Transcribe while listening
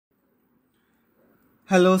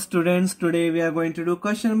Hello students, today we are going to do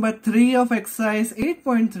question number 3 of exercise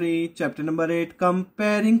 8.3, chapter number 8,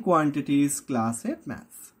 comparing quantities, class 8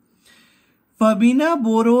 maths. Fabina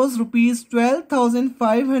borrows rupees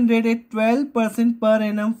 12,500 at 12% per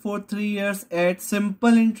annum for 3 years at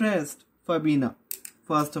simple interest. Fabina.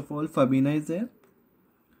 First of all, Fabina is there.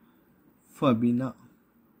 Fabina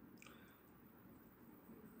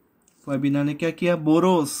ने क्या किया?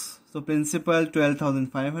 Borrows. So principal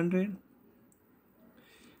 12,500.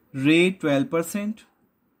 Rate 12%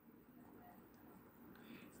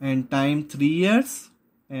 and time 3 years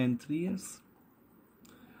and 3 years.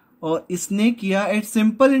 और इसने किया eight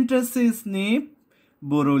simple interest से इसने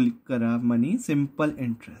बोरो करा money simple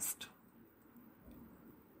interest.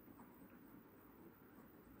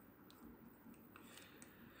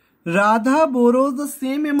 Radha borrows the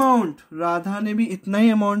same amount. Radha ने भी इतना ही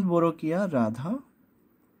अमाउंट बोरो किया.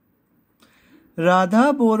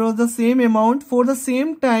 Radha borrows the same amount for the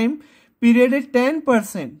same time period at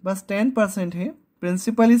 10%. बस 10% है.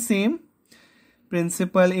 Principal is same.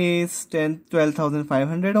 Principal is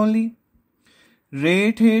 12,500 only.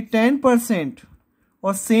 Rate है 10%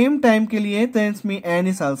 और same time के लिए then me n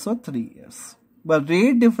is also 3 years. But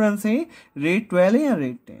rate difference है rate 12 है या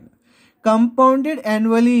rate 10. Compounded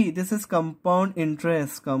annually. This is compound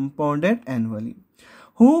interest. Compounded annually.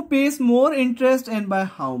 Who pays more interest and by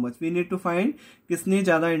how much? We need to find किसने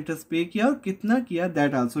ज़्यादा interest pay किया और कितना किया.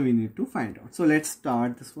 That also we need to find out. So let's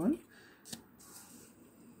start this one.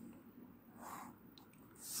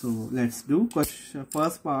 So let's do question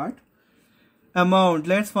first part. Amount.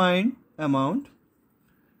 Let's find amount.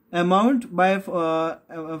 Amount by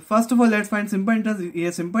first of all let's find simple interest.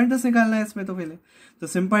 ये simple interest निकालना है इसमें तो पहले. तो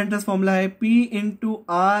simple interest formula है P into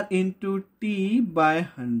R into T by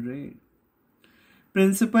 100.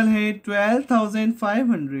 Principal है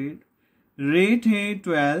 12,500, rate है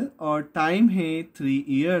 12 और टाइम है 3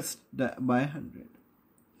 years bye 100.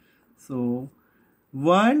 So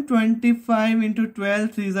 125 into 12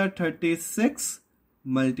 3 are 36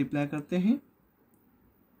 multiply करते हैं.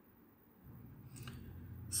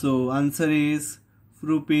 So answer is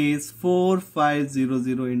rupees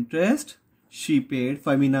 4500 interest. She paid,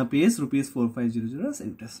 Fabina pays rupees 4500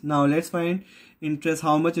 interest. Now let's find interest.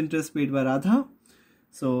 How much interest paid by Radha?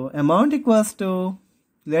 So amount equals to,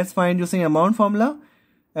 let's find using amount formula.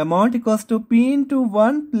 Amount equals to P into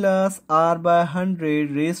 1 plus R by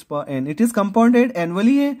 100 raised by n. It is compounded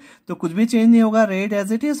annually है तो कुछ भी change नहीं होगा. Rate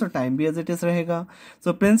as it is और time भी as it is रहेगा. So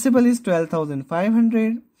principal is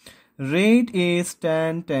 12,500. Rate is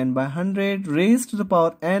 10 by 100 raised to the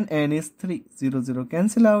power n is 3. 0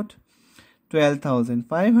 cancel out.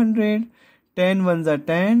 12,500. 10 ones are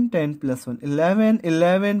 10. 10 plus 1 11.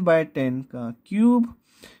 11 by 10 का cube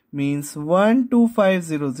means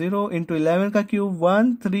 12500 into 11 का क्यूब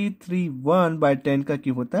 1331 by 10 का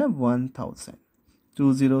cube होता है 1000.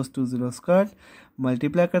 2 zeros cut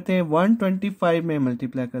multiply करते हैं. 125 में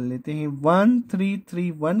मल्टीप्लाई कर लेते हैं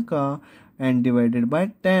 1331 का and divided by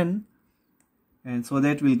 10 and so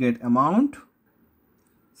that we'll get amount.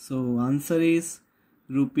 So answer is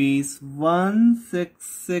rupees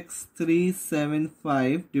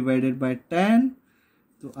 166375 divided by 10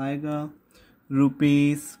 तो आएगा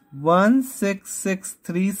रुपीज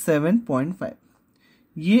 1663.5.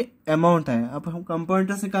 ये अमाउंट है. अब हम कंपाउंड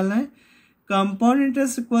इंटरेस्ट निकालना है. Compound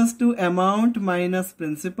interest equals to amount minus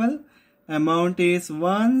principal. Amount is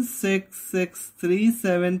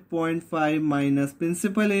 1663.5 minus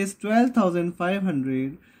principal is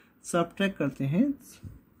 12,500. Subtract करते हैं.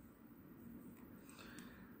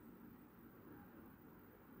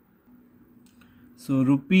 So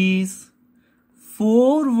rupees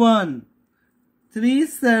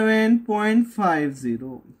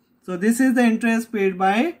 4137.50. So this is the interest paid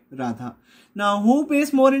by Radha. Now who pays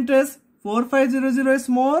more interest? 4500 is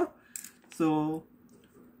more. So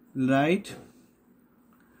right.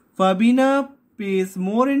 Fabina pays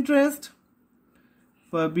more interest.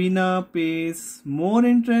 Fabina pays more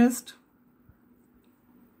interest.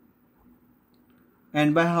 And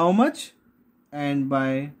by how much? And by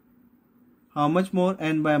how much more?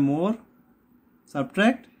 And by more.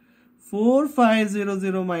 Subtract.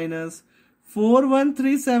 4500 minus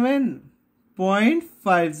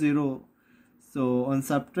 4137.50. So on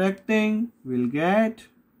subtracting we'll get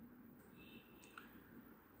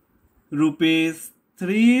rupees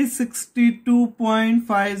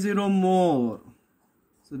 362.50 more.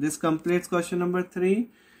 So this completes question number 3.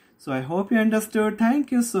 So I hope you understood.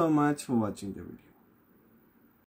 Thank you so much for watching the video.